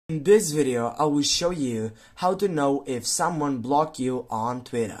In this video, I will show you how to know if someone blocked you on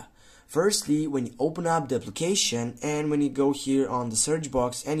Twitter. Firstly, when you open up the application and when you go here on the search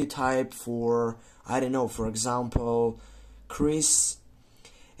box and you type for, I don't know, for example, Chris,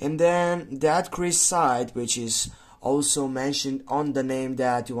 and then that Chris site, which is also mentioned on the name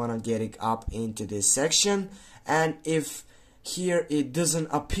that you want to get it up into this section, and if here it doesn't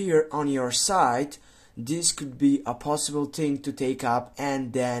appear on your site, this could be a possible thing to take up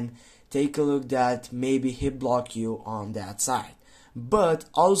and then take a look that maybe he blocked you on that site. But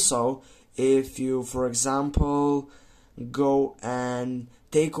also, if you, for example, go and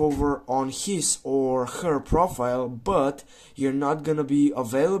take over on his or her profile, but you're not gonna be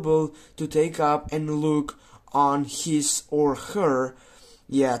available to take up and look on his or her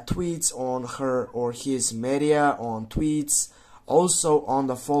tweets, on her or his media, on tweets, also on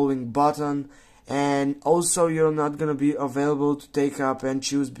the following button, and also you're not gonna be available to take up and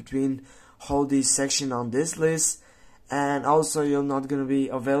choose between all these section on this list, and also you're not gonna be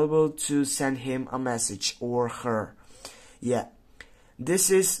available to send him a message or her. This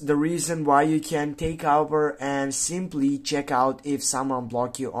is the reason why you can take over and simply check out if someone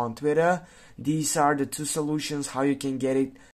blocked you on Twitter. These are the two solutions how you can get it